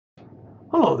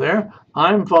Hello there.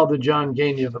 I'm Father John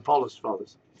Geaney of the Paulist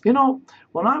Fathers. You know,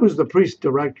 when I was the priest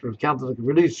director of Catholic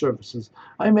Relief Services,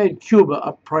 I made Cuba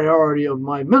a priority of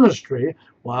my ministry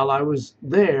while I was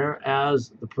there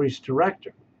as the priest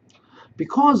director.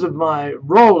 Because of my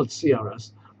role at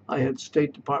CRS, I had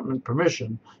State Department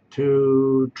permission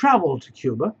to travel to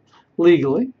Cuba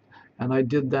legally, and I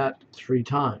did that 3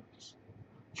 times.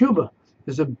 Cuba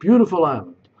is a beautiful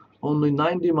island, only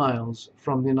 90 miles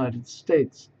from the United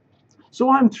States. So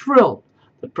I'm thrilled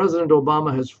that President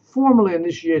Obama has formally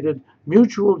initiated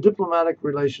mutual diplomatic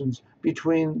relations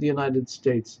between the United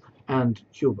States and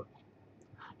Cuba.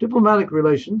 Diplomatic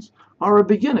relations are a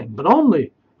beginning, but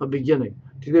only a beginning,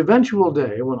 to the eventual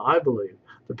day when I believe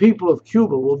the people of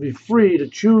Cuba will be free to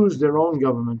choose their own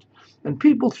government, and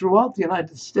people throughout the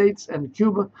United States and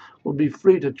Cuba will be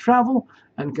free to travel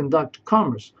and conduct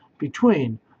commerce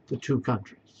between the two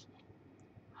countries.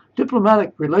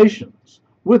 Diplomatic relations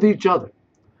with each other,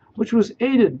 which was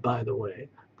aided, by the way,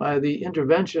 by the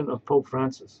intervention of Pope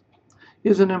Francis,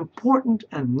 is an important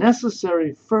and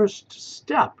necessary first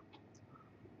step.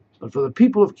 But for the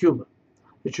people of Cuba,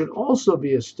 it should also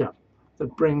be a step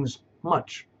that brings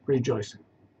much rejoicing.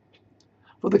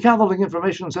 For the Catholic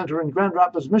Information Center in Grand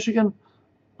Rapids, Michigan,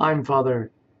 I'm Father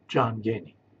John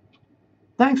Geaney.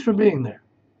 Thanks for being there.